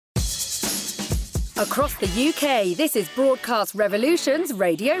Across the UK, this is Broadcast Revolution's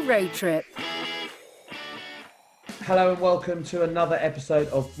Radio Road Trip. Hello and welcome to another episode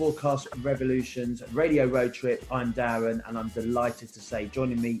of Broadcast Revolution's Radio Road Trip. I'm Darren and I'm delighted to say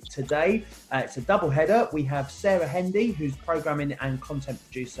joining me today, it's a double header. We have Sarah Hendy, who's programming and content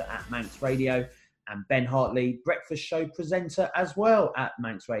producer at Manx Radio, and Ben Hartley, breakfast show presenter as well at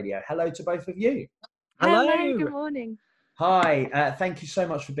Manx Radio. Hello to both of you. Hello, good morning. Hi, thank you so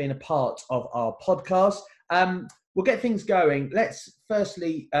much for being a part of our podcast. We'll get things going. Let's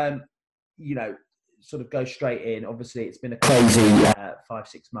firstly, sort of go straight in. Obviously, it's been a crazy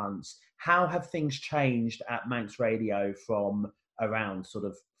 5-6 months. How have things changed at Manx Radio from around sort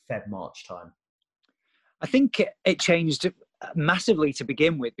of March time? I think it changed massively to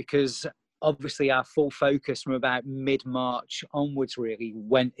begin with, because obviously our full focus from about mid-March onwards really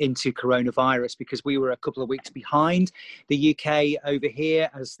went into coronavirus, because we were a couple of weeks behind the UK over here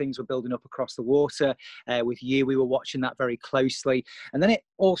as things were building up across the water. With you, we were watching that very closely. And then it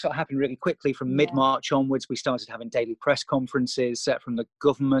also happened really quickly from mid-March onwards. We started having daily press conferences from the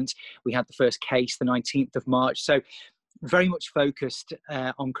government. We had the first case the 19th of March. So very much focused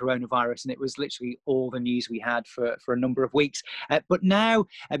on coronavirus, and it was literally all the news we had for a number of weeks. But now,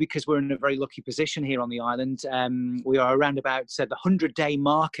 because we're in a very lucky position here on the island, we are around about the 100-day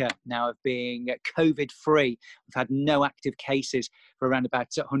marker now of being COVID-free. We've had no active cases for around about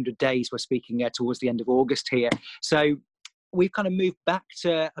 100 days. We're speaking towards the end of August here. So we've kind of moved back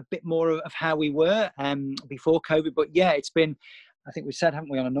to a bit more of how we were before COVID. But yeah, it's been, I think we've said,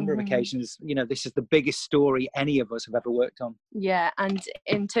 haven't we, on a number of occasions, this is the biggest story any of us have ever worked on. Yeah, and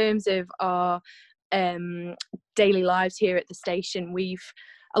in terms of our daily lives here at the station,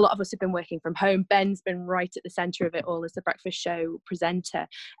 a lot of us have been working from home. Ben's been right at the centre of it all as the breakfast show presenter.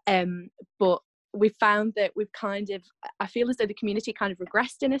 But we've found that I feel as though the community kind of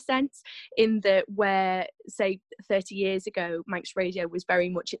regressed in a sense, in that where, say, 30 years ago, Manx Radio was very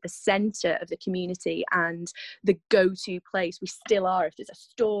much at the centre of the community and the go-to place. We still are if there's a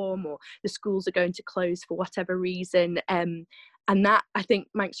storm or the schools are going to close for whatever reason. And that, I think,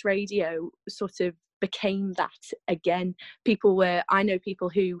 Manx Radio sort of became that again. I know people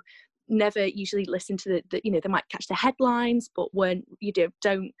who never usually listen to they might catch the headlines, but we're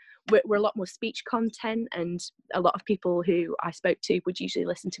a lot more speech content, and a lot of people who I spoke to would usually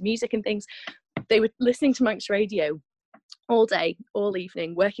listen to music and things. They were listening to Manx Radio all day, all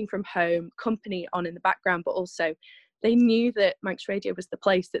evening, working from home, company on in the background, but also they knew that Manx Radio was the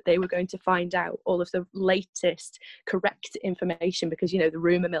place that they were going to find out all of the latest correct information, because, the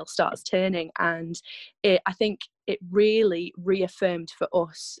rumour mill starts turning. And I think it really reaffirmed for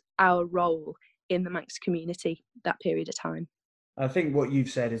us our role in the Manx community that period of time. I think what you've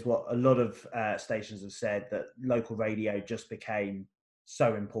said is what a lot of stations have said, that local radio just became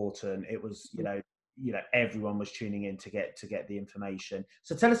so important. It was, everyone was tuning in to get the information.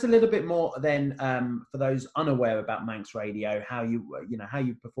 So tell us a little bit more then, for those unaware about Manx Radio, how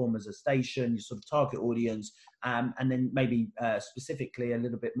you perform as a station, your sort of target audience, and then maybe specifically a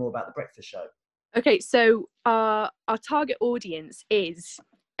little bit more about the breakfast show. Okay, so our target audience is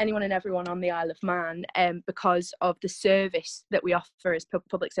anyone and everyone on the Isle of Man, because of the service that we offer as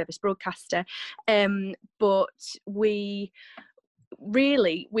public service broadcaster. But we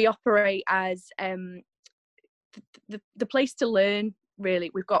operate as the place to learn.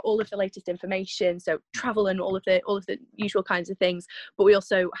 Really, we've got all of the latest information, so travel and all of the usual kinds of things. But we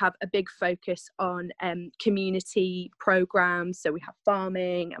also have a big focus on community programs. So we have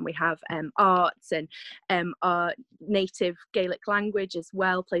farming, and we have arts, and our native Gaelic language as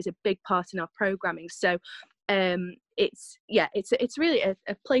well plays a big part in our programming. So it's really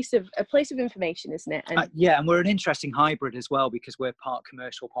a place of information, isn't it? And and we're an interesting hybrid as well, because we're part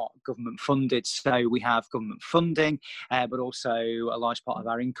commercial, part government funded. So we have government funding, but also a large part of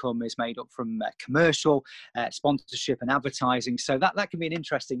our income is made up from commercial sponsorship and advertising. So that can be an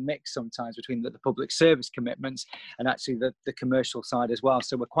interesting mix sometimes between the public service commitments and actually the commercial side as well.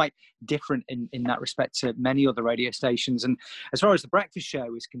 So we're quite different in that respect to many other radio stations. And as far as the breakfast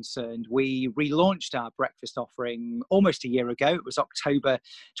show is concerned, we relaunched our breakfast offering almost a year ago. It was October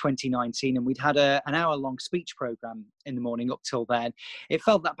 2019, and we'd had an hour-long speech programme in the morning up till then. It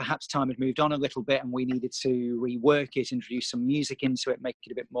felt that perhaps time had moved on a little bit, and we needed to rework it, introduce some music into it, make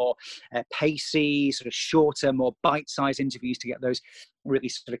it a bit more pacey, sort of shorter, more bite-sized interviews to get those really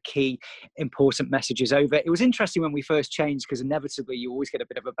sort of key, important messages over. It was interesting when we first changed, because inevitably you always get a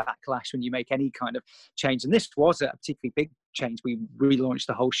bit of a backlash when you make any kind of change. And this was a particularly big change. We relaunched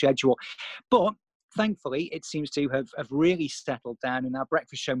the whole schedule. But thankfully, it seems to have really settled down. And our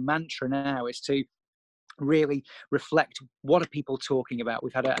breakfast show mantra now is to really reflect what are people talking about.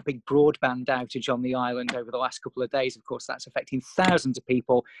 We've had a big broadband outage on the island over the last couple of days. Of course, that's affecting thousands of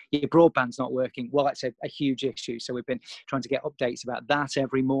people. Your broadband's not working. Well, that's a huge issue. So we've been trying to get updates about that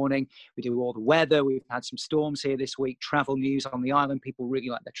every morning. We do all the weather. We've had some storms here this week. Travel news on the island. People really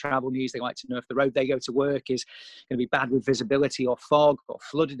like the travel news. They like to know if the road they go to work is going to be bad with visibility or fog or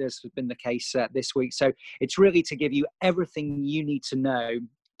flooded, as has been the case this week. So it's really to give you everything you need to know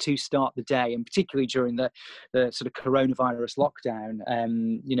to start the day, and particularly during the sort of coronavirus lockdown.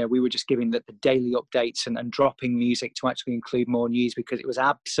 We were just giving the daily updates and dropping music to actually include more news, because it was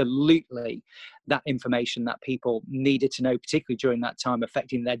absolutely that information that people needed to know, particularly during that time,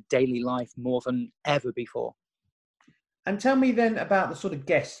 affecting their daily life more than ever before. And tell me then about the sort of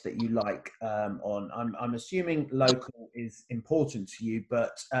guests that you like on. I'm assuming local is important to you,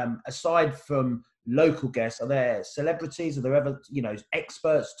 but aside from local guests, are there celebrities? Are there ever,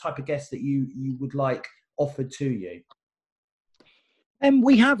 experts type of guests that you would like offered to you?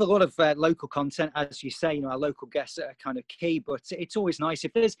 We have a lot of local content, as you say. Our local guests are kind of key, but it's always nice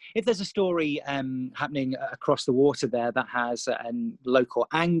if there's a story happening across the water there that has a local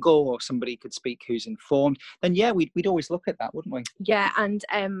angle, or somebody could speak who's informed. Then we'd always look at that, wouldn't we? Yeah, and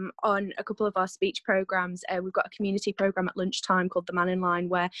on a couple of our speech programs, we've got a community program at lunchtime called The Man in Line,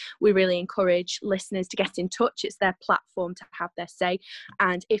 where we really encourage listeners to get in touch. It's their platform to have their say,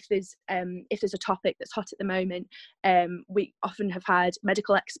 and if there's a topic that's hot at the moment, we often have had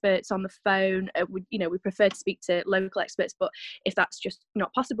medical experts on the phone. We prefer to speak to local experts, but if that's just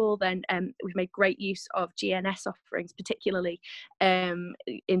not possible, then we've made great use of GNS offerings, particularly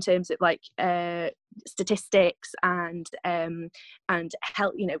in terms of statistics and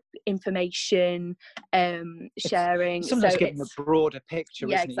help, information sharing. Sometimes giving a broader picture,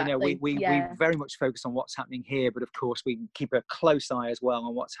 yeah, isn't exactly. it? We very much focus on what's happening here, but of course we keep a close eye as well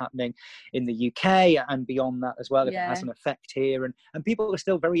on what's happening in the UK and beyond that as well, if it has an effect here. And people are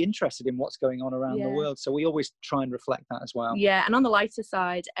still very interested in what's going on around the world, so we always try and reflect that as well. Yeah, and on the lighter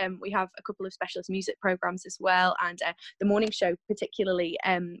side, we have a couple of specialist music programs as well, and the morning show particularly,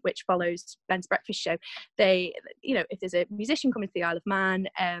 which follows Ben's breakfast show. They, if there's a musician coming to the Isle of Man,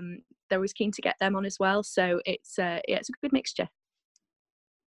 they're always keen to get them on as well. So it's a good mixture.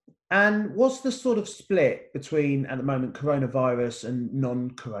 And what's the sort of split between, at the moment, coronavirus and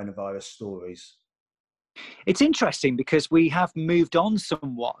non-coronavirus stories? It's interesting because we have moved on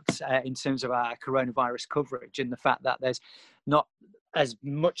somewhat in terms of our coronavirus coverage, in the fact that there's not as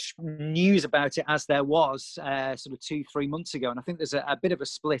much news about it as there was sort of 2-3 months ago. And I think there's a bit of a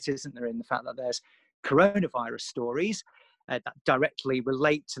split, isn't there, in the fact that there's coronavirus stories that directly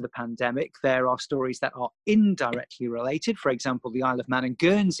relate to the pandemic. There are stories that are indirectly related. For example, the Isle of Man and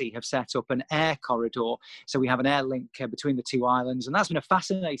Guernsey have set up an air corridor. So we have an air link between the two islands. And that's been a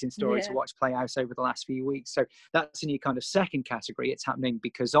fascinating story to watch play out over the last few weeks. So that's in your kind of second category. It's happening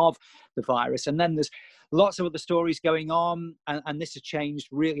because of the virus. And then there's lots of other stories going on. And this has changed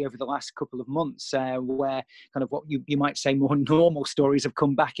really over the last couple of months, where kind of what you might say more normal stories have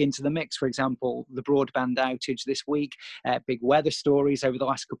come back into the mix. For example, the broadband outage this week, big weather stories over the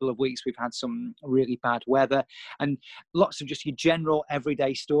last couple of weeks. We've had some really bad weather and lots of just your general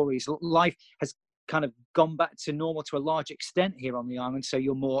everyday stories. Life has kind of gone back to normal to a large extent here on the island. So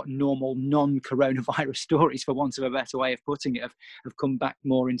your more normal non-coronavirus stories, for want of a better way of putting it, have come back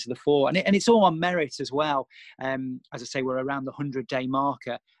more into the fore. And it's all on merit as well. As I say, we're around the 100-day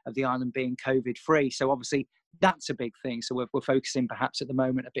marker of the island being COVID-free. So obviously that's a big thing. So we're focusing perhaps at the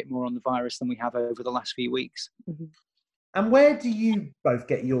moment a bit more on the virus than we have over the last few weeks. Mm-hmm. And where do you both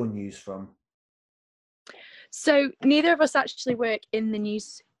get your news from? So neither of us actually work in the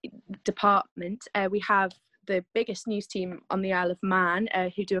news department. We have the biggest news team on the Isle of Man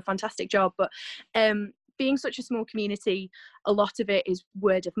who do a fantastic job, but being such a small community, a lot of it is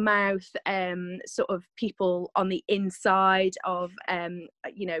word of mouth, sort of people on the inside of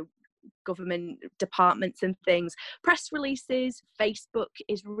government departments and things. Press releases, Facebook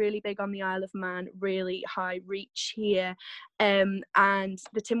is really big on the Isle of Man, really high reach here, and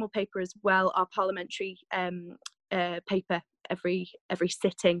the Tynwald paper as well, our parliamentary paper. Every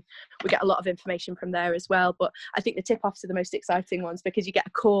sitting we get a lot of information from there as well, but I think the tip-offs are the most exciting ones, because you get a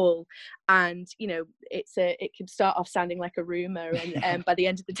call and it can start off sounding like a rumor, and by the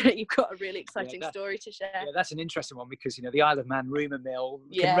end of the day you've got a really exciting story to share. Yeah, that's an interesting one, because the Isle of Man rumor mill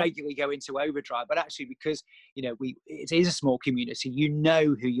can regularly go into overdrive, but actually because it is a small community,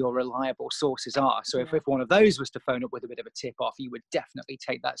 who your reliable sources are. So if one of those was to phone up with a bit of a tip-off, you would definitely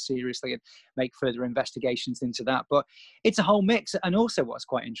take that seriously and make further investigations into that. But it's a whole whole mix. And also what's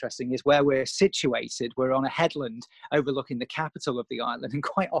quite interesting is where we're situated. We're on a headland overlooking the capital of the island, and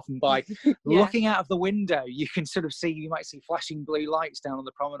quite often by looking out of the window, you can sort of see, you might see flashing blue lights down on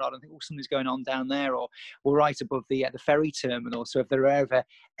the promenade and think, oh, something's going on down there, or right above the ferry terminal. So if there are ever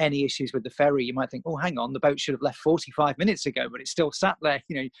any issues with the ferry, you might think, oh, hang on, the boat should have left 45 minutes ago, but it's still sat there.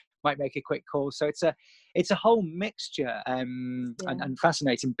 You know, might make a quick call. So it's a whole mixture, and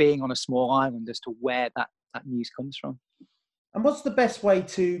fascinating being on a small island as to where that news comes from. And what's the best way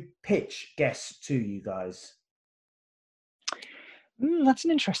to pitch guests to you guys? That's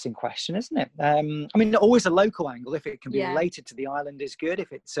an interesting question, isn't it? I mean, always a local angle, if it can be related to the island, is good.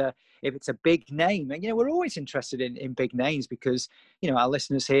 If it's a big name, and we're always interested in big names, because our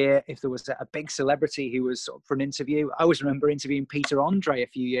listeners here, if there was a big celebrity who was for an interview, I always remember interviewing Peter Andre a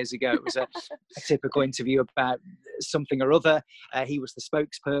few years ago. It was a typical interview about something or other. He was the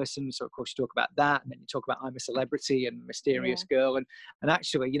spokesperson, so of course you talk about that, and then you talk about I'm a Celebrity and Mysterious Girl, and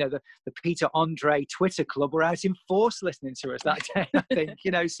actually, the Peter Andre Twitter club were out in force listening to us that day. I think,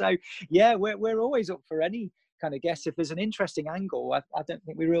 so we're always up for any kind of guess. If there's an interesting angle, I don't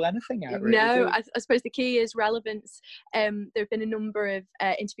think we rule anything out. Really, no, I suppose the key is relevance. There have been a number of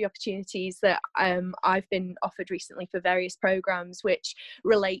interview opportunities that I've been offered recently for various programs which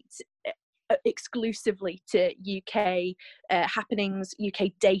relate exclusively to UK happenings,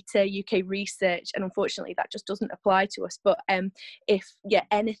 UK data, UK research, and unfortunately that just doesn't apply to us. But if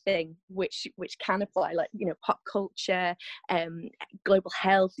anything which can apply, like pop culture, global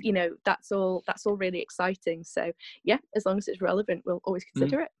health, that's all really exciting. So as long as it's relevant, we'll always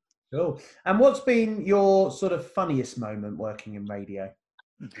consider it. Cool. And what's been your sort of funniest moment working in radio?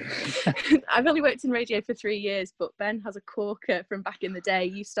 I've only worked in radio for 3 years, but Ben has a corker from back in the day.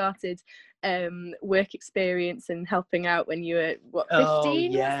 You started work experience and helping out when you were 15? Oh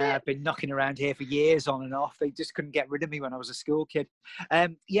yeah, I've been knocking around here for years on and off. They just couldn't get rid of me when I was a school kid.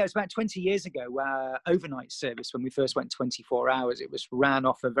 It was about 20 years ago. Overnight service, when we first went 24 hours, it was ran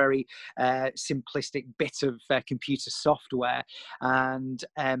off a very simplistic bit of computer software, and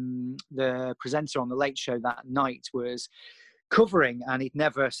the presenter on the Late Show that night was covering, and he'd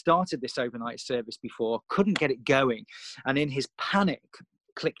never started this overnight service before, couldn't get it going, and in his panic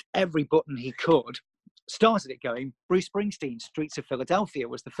clicked every button he could, started it going. Bruce Springsteen, Streets of Philadelphia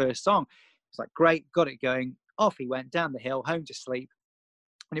was the first song. It's like, great, got it going. Off he went down the hill, home to sleep.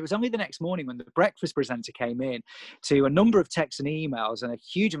 And it was only the next morning when the breakfast presenter came in to a number of texts and emails and a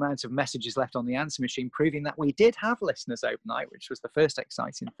huge amount of messages left on the answer machine, proving that we did have listeners overnight, which was the first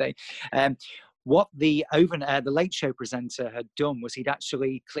exciting thing. What the Late Show presenter had done was he'd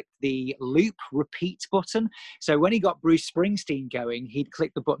actually clicked the loop repeat button. So when he got Bruce Springsteen going, he'd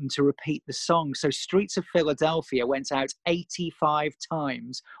click the button to repeat the song. So Streets of Philadelphia went out 85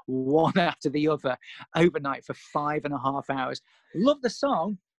 times, one after the other, overnight for 5.5 hours. Love the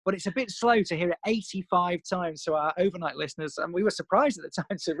song, but it's a bit slow to hear it 85 times. So our overnight listeners, and we were surprised at the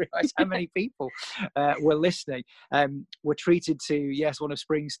time to realise how many people were listening, were treated to, one of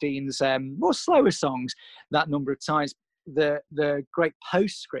Springsteen's more slower songs that number of times. The great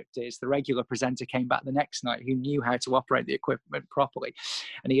postscript is the regular presenter came back the next night who knew how to operate the equipment properly,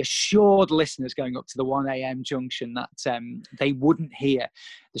 and he assured listeners going up to the 1 a.m. junction that they wouldn't hear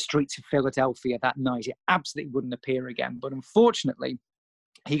the Streets of Philadelphia that night. It absolutely wouldn't appear again. But unfortunately,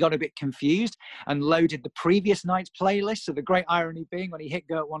 he got a bit confused and loaded the previous night's playlist. So the great irony being, when he hit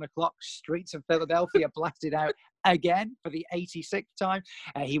go at 1 o'clock, Streets of Philadelphia blasted out again for the 86th time.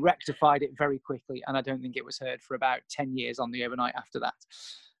 He rectified it very quickly, and I don't think it was heard for about 10 years on the overnight after that.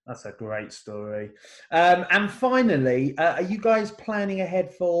 That's a great story. And finally, are you guys planning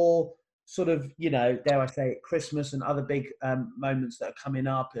ahead for sort of, dare I say it, Christmas and other big moments that are coming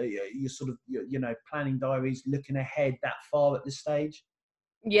up? You're sort of, planning diaries, looking ahead that far at this stage?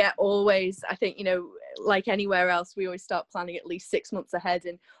 Yeah, always. I think, like anywhere else, we always start planning at least 6 months ahead,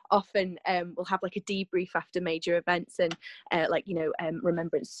 and often we'll have like a debrief after major events, and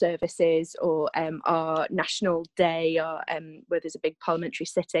remembrance services, or our National Day, or where there's a big parliamentary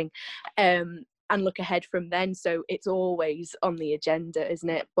sitting, and look ahead from then. So it's always on the agenda, isn't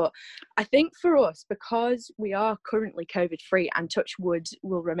it? But I think for us, because we are currently COVID free, and touch wood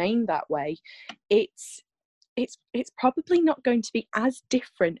will remain that way, it's probably not going to be as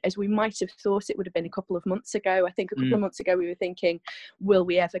different as we might have thought it would have been a couple of months ago. I think a couple of months ago we were thinking, will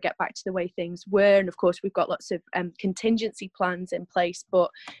we ever get back to the way things were? And of course we've got lots of contingency plans in place,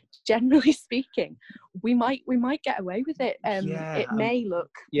 but generally speaking, we might get away with it. It may look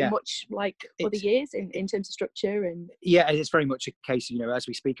much like other years in terms of structure. And it's very much a case, as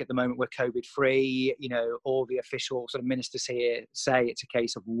we speak at the moment, we're COVID free. All the official sort of ministers here say it's a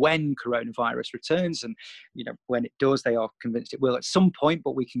case of when coronavirus returns, and when it does, they are convinced it will at some point,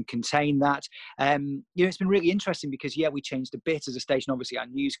 but we can contain that. It's been really interesting because, we changed a bit as a station. Obviously, our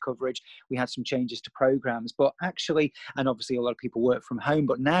news coverage, we had some changes to programs, but actually, and obviously a lot of people work from home,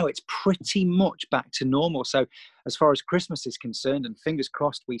 but now it's pretty much back to normal. So as far as Christmas is concerned, and fingers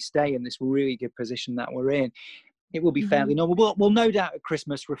crossed we stay in this really good position that we're in, it will be fairly normal. We'll no doubt at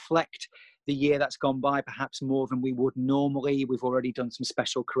Christmas reflect the year that's gone by, perhaps more than we would normally. We've already done some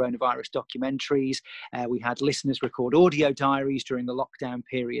special coronavirus documentaries. We had listeners record audio diaries during the lockdown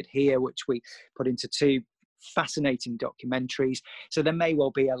period here, which we put into 2 fascinating documentaries. So there may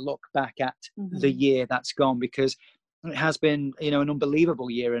well be a look back at the year that's gone, because it has been, an unbelievable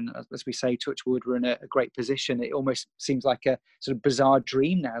year. And as we say, touch wood, we're in a great position. It almost seems like a sort of bizarre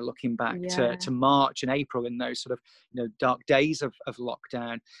dream now, looking back to March and April in those sort of, dark days of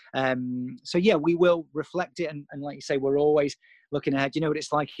lockdown. We will reflect it. And like you say, we're always looking ahead. You know what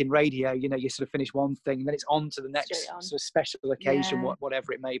it's like in radio, you sort of finish one thing and then it's on to the next sort of special occasion,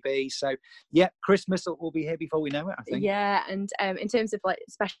 whatever it may be. So Christmas will be here before we know it, I think. And in terms of like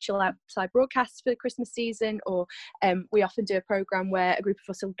special outside broadcasts for the Christmas season, or we often do a programme where a group of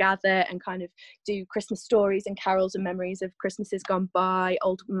us will gather and kind of do Christmas stories and carols and memories of Christmases gone by,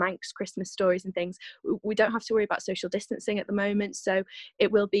 old Manx Christmas stories and things. We don't have to worry about social distancing at the moment, so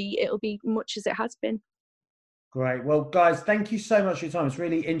it'll be much as it has been. Great. Well, guys, thank you so much for your time. It's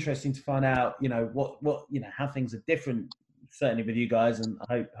really interesting to find out, what how things are different, certainly with you guys, and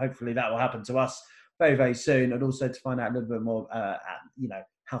hopefully that will happen to us very, very soon, and also to find out a little bit more,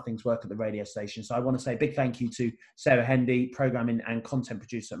 how things work at the radio station. So I want to say a big thank you to Sarah Hendy, programming and content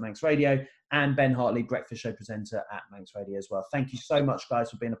producer at Manx Radio, and Ben Hartley, breakfast show presenter at Manx Radio as well. Thank you so much,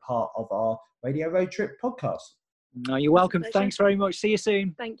 guys, for being a part of our Radio Road Trip podcast. No, you're welcome. Thanks very much. See you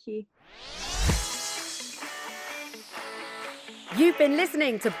soon. Thank you. You've been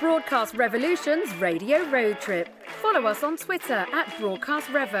listening to Broadcast Revolution's Radio Road Trip. Follow us on Twitter at Broadcast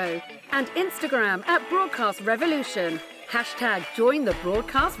Revo and Instagram at Broadcast Revolution. #Join the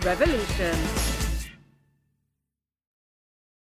Broadcast Revolution.